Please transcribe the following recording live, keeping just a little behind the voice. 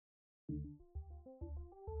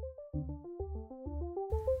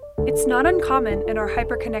It's not uncommon in our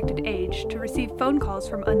hyper-connected age to receive phone calls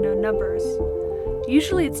from unknown numbers.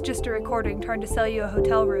 Usually it's just a recording trying to sell you a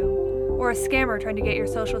hotel room, or a scammer trying to get your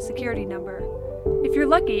social security number. If you're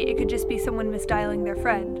lucky, it could just be someone misdialing their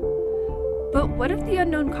friend. But what if the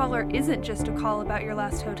unknown caller isn't just a call about your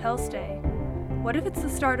last hotel stay? What if it's the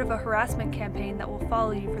start of a harassment campaign that will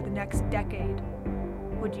follow you for the next decade?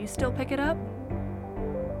 Would you still pick it up?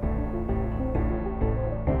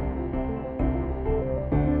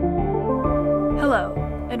 Hello,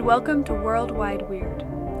 and welcome to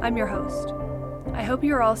WorldWideWeird. I'm your host. I hope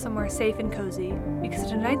you are all somewhere safe and cozy, because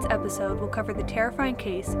tonight's episode will cover the terrifying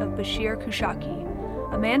case of Bashir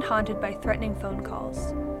Khoshaghhi, a man haunted by threatening phone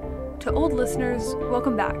calls. To old listeners,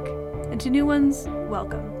 welcome back, and to new ones,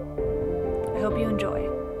 welcome. I hope you enjoy.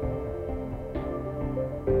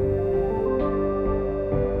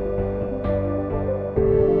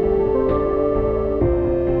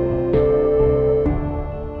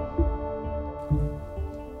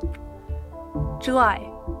 July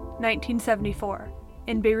 1974.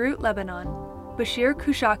 In Beirut, Lebanon, Bashir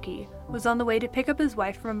Khoshaghhi was on the way to pick up his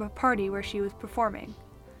wife from a party where she was performing.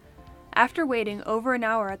 After waiting over an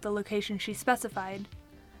hour at the location she specified,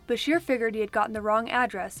 Bashir figured he had gotten the wrong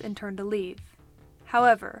address and turned to leave.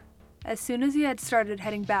 However, as soon as he had started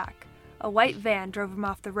heading back, a white van drove him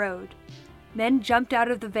off the road. Men jumped out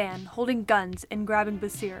of the van, holding guns and grabbing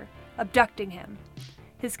Bashir, abducting him.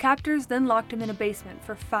 His captors then locked him in a basement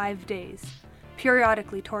for 5 days,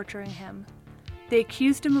 periodically torturing him. They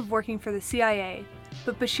accused him of working for the CIA,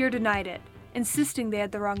 but Bashir denied it, insisting they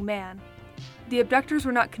had the wrong man. The abductors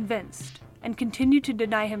were not convinced, and continued to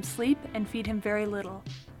deny him sleep and feed him very little.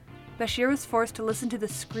 Bashir was forced to listen to the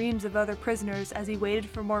screams of other prisoners as he waited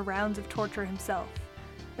for more rounds of torture himself,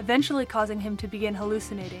 eventually causing him to begin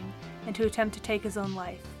hallucinating and to attempt to take his own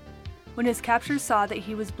life. When his captors saw that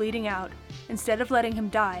he was bleeding out, instead of letting him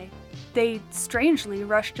die, they strangely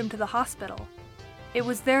rushed him to the hospital. It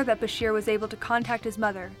was there that Bashir was able to contact his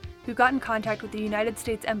mother, who got in contact with the United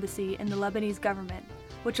States Embassy and the Lebanese government,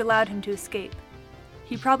 which allowed him to escape.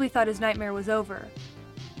 He probably thought his nightmare was over,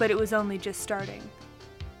 but it was only just starting.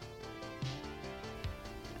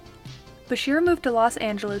 Bashir moved to Los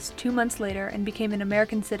Angeles 2 months later and became an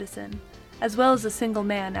American citizen, as well as a single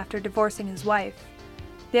man after divorcing his wife.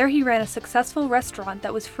 There he ran a successful restaurant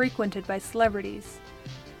that was frequented by celebrities.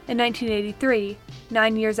 In 1983,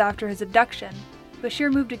 9 years after his abduction,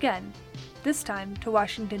 Bashir moved again, this time to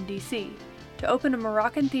Washington, D.C., to open a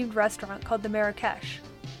Moroccan-themed restaurant called the Marrakesh,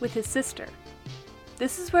 with his sister.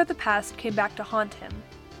 This is where the past came back to haunt him.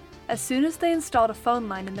 As soon as they installed a phone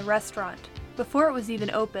line in the restaurant, before it was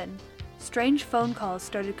even open, strange phone calls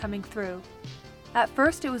started coming through. At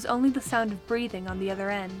first, it was only the sound of breathing on the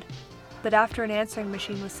other end, but after an answering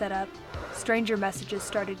machine was set up, stranger messages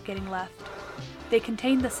started getting left. They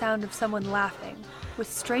contained the sound of someone laughing,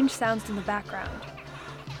 with strange sounds in the background.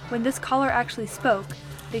 When this caller actually spoke,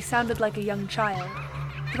 they sounded like a young child,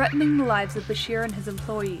 threatening the lives of Bashir and his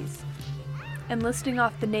employees, and listing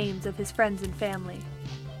off the names of his friends and family.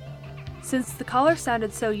 Since the caller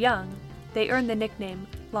sounded so young, they earned the nickname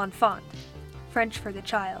L'Enfant, French for the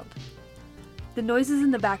child. The noises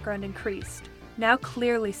in the background increased, now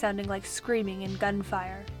clearly sounding like screaming and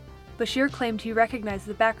gunfire. Bashir claimed he recognized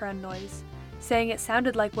the background noise, saying it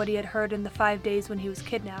sounded like what he had heard in the 5 days when he was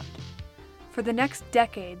kidnapped. For the next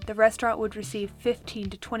decade, the restaurant would receive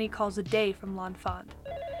 15 to 20 calls a day from L'Enfant,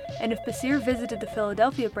 and if Bashir visited the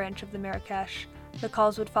Philadelphia branch of the Marrakesh, the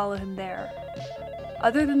calls would follow him there.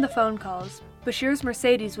 Other than the phone calls, Bashir's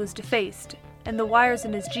Mercedes was defaced, and the wires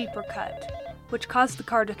in his Jeep were cut, which caused the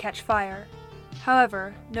car to catch fire.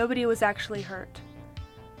 However, nobody was actually hurt.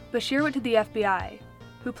 Bashir went to the FBI,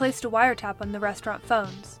 who placed a wiretap on the restaurant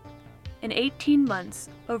phones. In 18 months,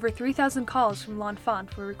 over 3,000 calls from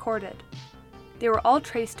L'Enfant were recorded. They were all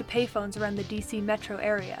traced to payphones around the DC metro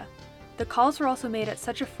area. The calls were also made at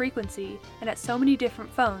such a frequency and at so many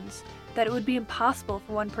different phones that it would be impossible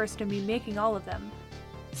for one person to be making all of them,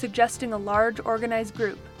 suggesting a large organized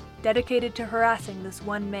group dedicated to harassing this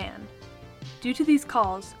one man. Due to these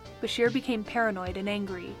calls, Bashir became paranoid and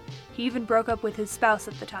angry. He even broke up with his spouse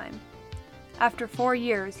at the time. After 4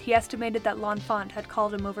 years, he estimated that L'Enfant had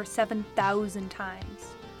called him over 7,000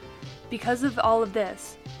 times. Because of all of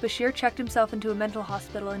this, Bashir checked himself into a mental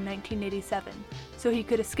hospital in 1987 so he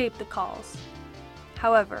could escape the calls.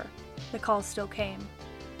 However, the calls still came,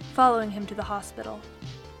 following him to the hospital.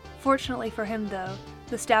 Fortunately for him, though,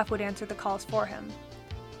 the staff would answer the calls for him.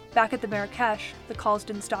 Back at the Marrakesh, the calls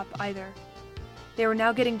didn't stop either. They were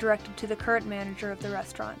now getting directed to the current manager of the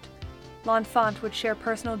restaurant. L'Enfant would share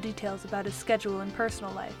personal details about his schedule and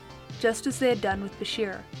personal life, just as they had done with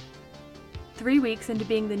Bashir. 3 weeks into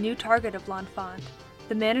being the new target of L'Enfant,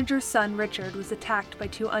 the manager's son Richard was attacked by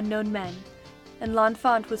 2 unknown men, and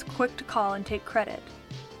L'Enfant was quick to call and take credit.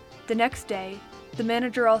 The next day, the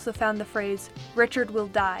manager also found the phrase, "Richard will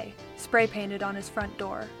die," spray painted on his front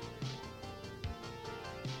door.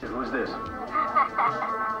 Who's this?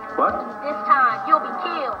 What? This time, you'll be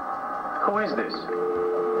killed. Who is this?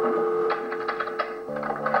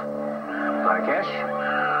 Got cash?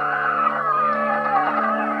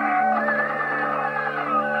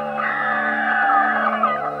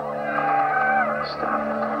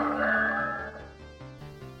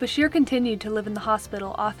 Bashir continued to live in the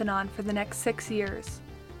hospital off and on for the next 6 years.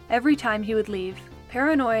 Every time he would leave,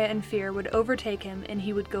 paranoia and fear would overtake him and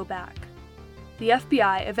he would go back. The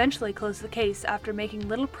FBI eventually closed the case after making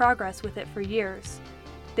little progress with it for years.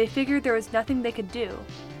 They figured there was nothing they could do,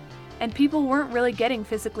 and people weren't really getting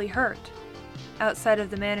physically hurt, outside of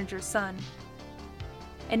the manager's son.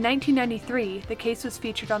 In 1993, the case was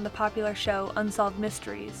featured on the popular show Unsolved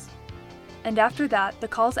Mysteries, and after that, the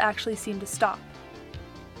calls actually seemed to stop.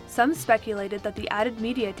 Some speculated that the added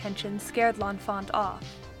media attention scared L'Enfant off.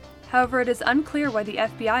 However, it is unclear why the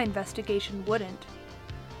FBI investigation wouldn't.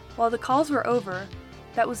 While the calls were over,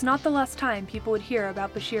 that was not the last time people would hear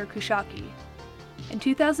about Bashir Khosrowshahi. In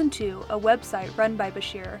 2002, a website run by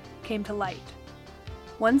Bashir came to light,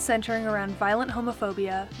 one centering around violent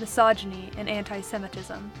homophobia, misogyny, and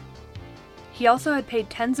anti-Semitism. He also had paid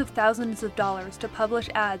tens of thousands of dollars to publish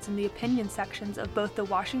ads in the opinion sections of both the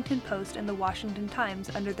Washington Post and the Washington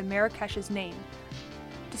Times under the Marrakesh's name,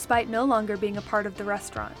 despite no longer being a part of the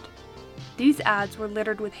restaurant. These ads were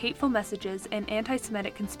littered with hateful messages and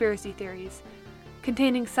anti-Semitic conspiracy theories,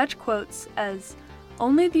 containing such quotes as,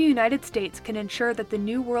 "Only the United States can ensure that the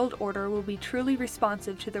New World Order will be truly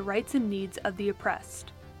responsive to the rights and needs of the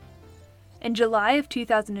oppressed." In July of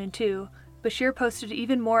 2002, Bashir posted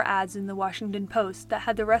even more ads in the Washington Post that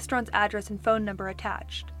had the restaurant's address and phone number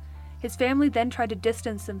attached. His family then tried to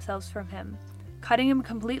distance themselves from him, cutting him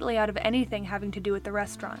completely out of anything having to do with the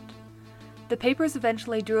restaurant. The papers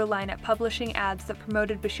eventually drew a line at publishing ads that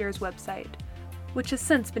promoted Bashir's website, which has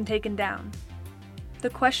since been taken down. The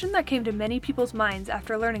question that came to many people's minds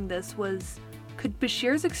after learning this was, could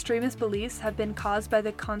Bashir's extremist beliefs have been caused by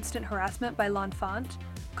the constant harassment by L'Enfant,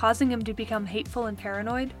 causing him to become hateful and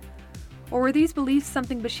paranoid? Or were these beliefs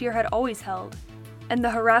something Bashir had always held, and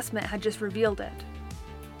the harassment had just revealed it?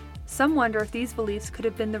 Some wonder if these beliefs could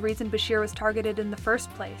have been the reason Bashir was targeted in the first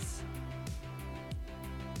place.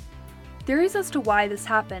 Theories as to why this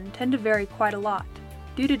happened tend to vary quite a lot,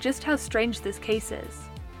 due to just how strange this case is.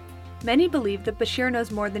 Many believe that Bashir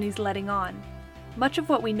knows more than he's letting on. Much of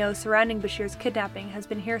what we know surrounding Bashir's kidnapping has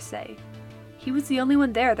been hearsay. He was the only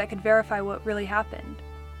one there that could verify what really happened,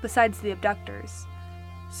 besides the abductors.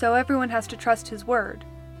 So everyone has to trust his word.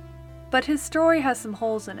 But his story has some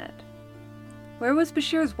holes in it. Where was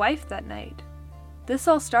Bashir's wife that night? This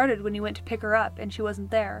all started when he went to pick her up and she wasn't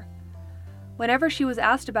there. Whenever she was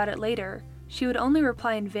asked about it later, she would only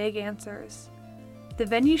reply in vague answers. The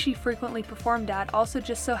venue she frequently performed at also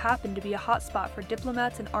just so happened to be a hotspot for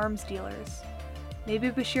diplomats and arms dealers. Maybe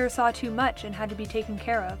Bashir saw too much and had to be taken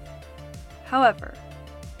care of. However,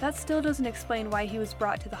 that still doesn't explain why he was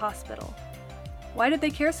brought to the hospital. Why did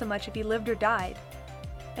they care so much if he lived or died?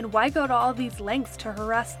 And why go to all these lengths to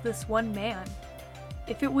harass this one man?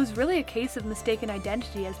 If it was really a case of mistaken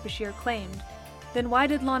identity as Bashir claimed, then why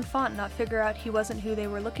did L'Enfant not figure out he wasn't who they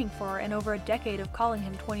were looking for in over a decade of calling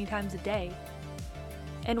him 20 times a day?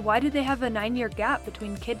 And why did they have a 9-year gap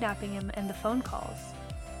between kidnapping him and the phone calls?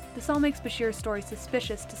 This all makes Bashir's story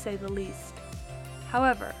suspicious to say the least.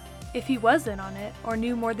 However, if he was in on it, or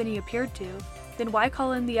knew more than he appeared to, then why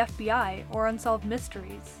call in the FBI or Unsolved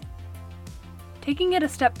Mysteries? Taking it a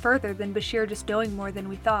step further than Bashir just knowing more than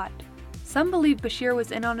we thought, some believe Bashir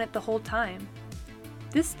was in on it the whole time.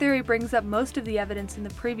 This theory brings up most of the evidence in the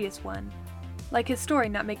previous one, like his story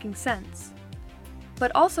not making sense,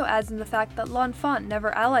 but also adds in the fact that L'Enfant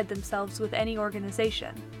never allied themselves with any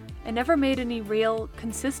organization, and never made any real,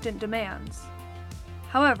 consistent demands.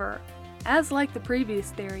 However, as like the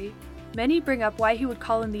previous theory, many bring up why he would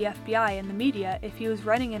call in the FBI and the media if he was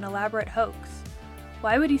running an elaborate hoax.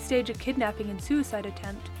 Why would he stage a kidnapping and suicide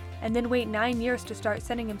attempt, and then wait 9 years to start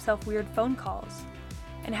sending himself weird phone calls?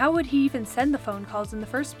 And how would he even send the phone calls in the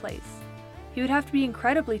first place? He would have to be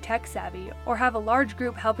incredibly tech-savvy, or have a large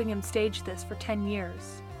group helping him stage this for 10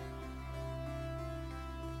 years.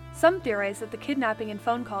 Some theorize that the kidnapping and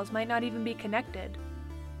phone calls might not even be connected.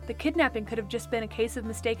 The kidnapping could have just been a case of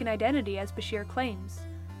mistaken identity, as Bashir claims.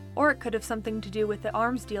 Or it could have something to do with the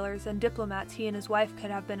arms dealers and diplomats he and his wife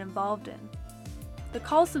could have been involved in. The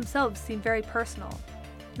calls themselves seem very personal.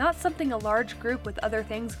 not something a large group with other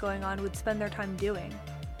things going on would spend their time doing.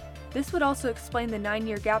 This would also explain the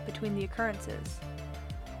 9-year gap between the occurrences.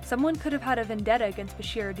 Someone could have had a vendetta against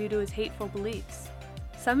Bashir due to his hateful beliefs.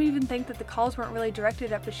 Some even think that the calls weren't really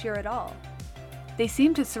directed at Bashir at all. They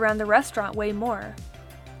seem to surround the restaurant way more.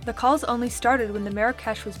 The calls only started when the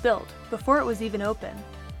Marrakesh was built, before it was even open,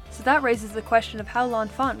 so that raises the question of how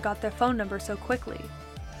L'Enfant got their phone number so quickly.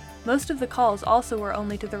 Most of the calls also were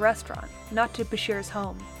only to the restaurant, not to Bashir's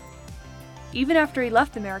home. Even after he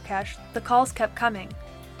left the Marrakesh, the calls kept coming.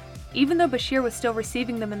 Even though Bashir was still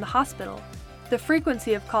receiving them in the hospital, the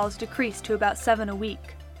frequency of calls decreased to about 7 a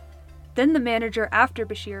week. Then the manager after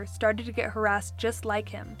Bashir started to get harassed just like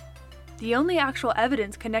him. The only actual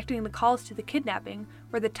evidence connecting the calls to the kidnapping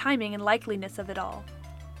were the timing and likeliness of it all.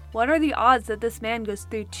 What are the odds that this man goes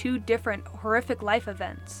through 2 different, horrific life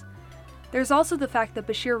events? There's also the fact that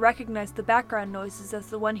Bashir recognized the background noises as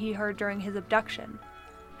the one he heard during his abduction.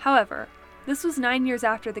 However, this was 9 years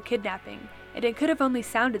after the kidnapping, and it could have only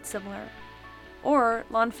sounded similar. Or,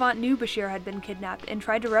 L'Enfant knew Bashir had been kidnapped and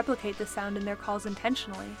tried to replicate the sound in their calls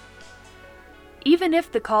intentionally. Even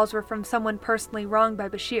if the calls were from someone personally wronged by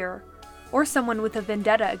Bashir, or someone with a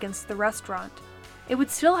vendetta against the restaurant, it would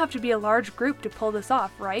still have to be a large group to pull this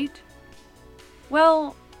off, right?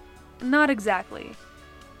 Well, not exactly.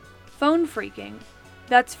 Phone phreaking,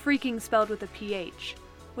 that's phreaking spelled with a PH,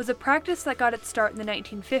 was a practice that got its start in the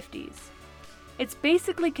 1950s. It's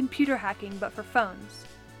basically computer hacking but for phones.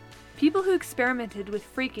 People who experimented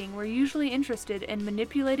with phreaking were usually interested in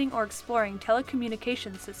manipulating or exploring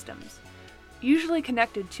telecommunication systems, usually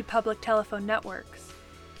connected to public telephone networks.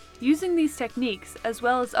 Using these techniques, as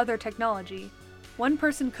well as other technology, one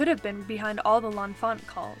person could have been behind all the L'Enfant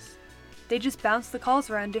calls. They just bounced the calls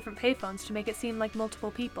around different payphones to make it seem like multiple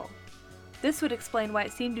people. This would explain why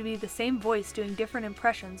it seemed to be the same voice doing different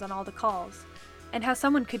impressions on all the calls, and how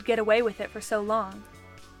someone could get away with it for so long.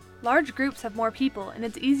 Large groups have more people, and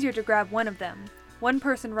it's easier to grab one of them. One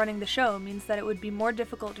person running the show means that it would be more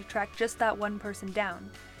difficult to track just that one person down,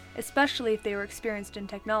 especially if they were experienced in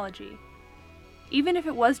technology. Even if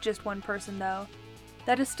it was just one person, though,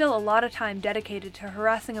 that is still a lot of time dedicated to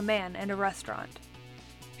harassing a man and a restaurant.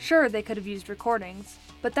 Sure, they could have used recordings,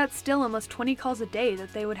 but that's still almost 20 calls a day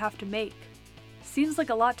that they would have to make. Seems like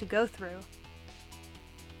a lot to go through.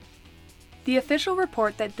 The official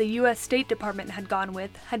report that the U.S. State Department had gone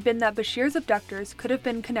with had been that Bashir's abductors could have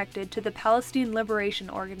been connected to the Palestine Liberation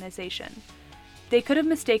Organization. They could have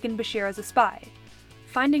mistaken Bashir as a spy,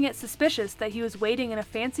 finding it suspicious that he was waiting in a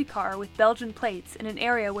fancy car with Belgian plates in an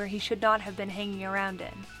area where he should not have been hanging around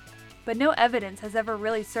in. But no evidence has ever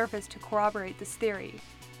really surfaced to corroborate this theory,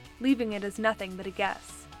 leaving it as nothing but a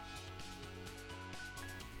guess.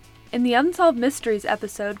 In the Unsolved Mysteries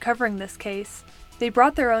episode covering this case, they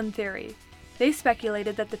brought their own theory. They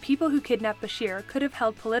speculated that the people who kidnapped Bashir could have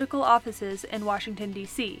held political offices in Washington,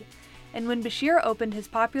 D.C., and when Bashir opened his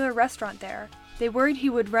popular restaurant there, they worried he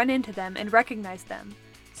would run into them and recognize them,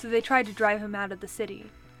 so they tried to drive him out of the city.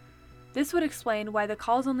 This would explain why the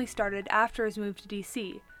calls only started after his move to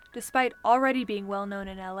D.C., despite already being well known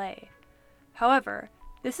in L.A. However,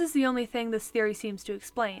 this is the only thing this theory seems to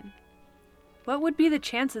explain. What would be the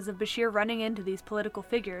chances of Bashir running into these political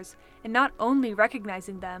figures and not only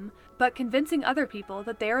recognizing them, but convincing other people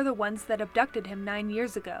that they are the ones that abducted him 9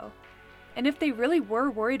 years ago? And if they really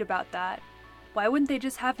were worried about that, why wouldn't they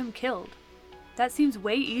just have him killed? That seems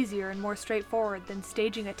way easier and more straightforward than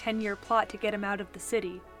staging a 10-year plot to get him out of the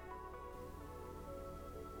city.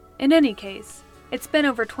 In any case, it's been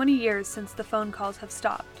over 20 years since the phone calls have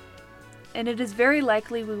stopped, and it is very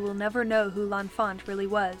likely we will never know who L'Enfant really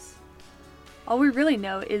was. All we really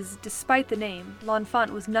know is, despite the name,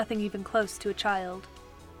 L'Enfant was nothing even close to a child.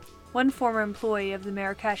 One former employee of the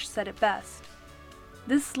Marrakesh said it best.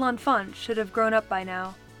 This L'Enfant should have grown up by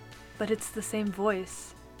now, but it's the same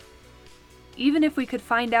voice. Even if we could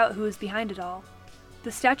find out who is behind it all,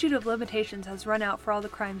 the statute of limitations has run out for all the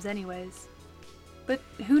crimes anyways. But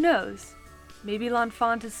who knows? Maybe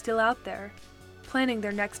L'Enfant is still out there, planning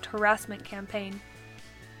their next harassment campaign.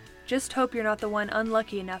 Just hope you're not the one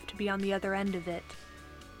unlucky enough to be on the other end of it.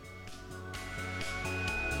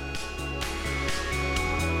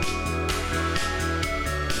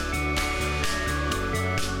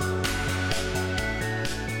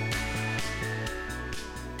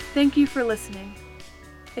 Thank you for listening.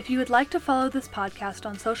 If you would like to follow this podcast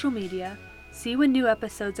on social media, see when new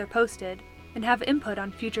episodes are posted, and have input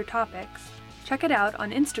on future topics, check it out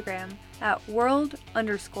on Instagram at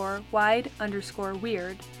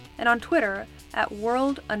world_wide_weird and on Twitter at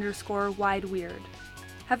world_wideweird.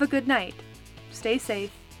 Have a good night, stay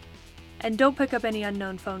safe, and don't pick up any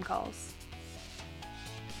unknown phone calls.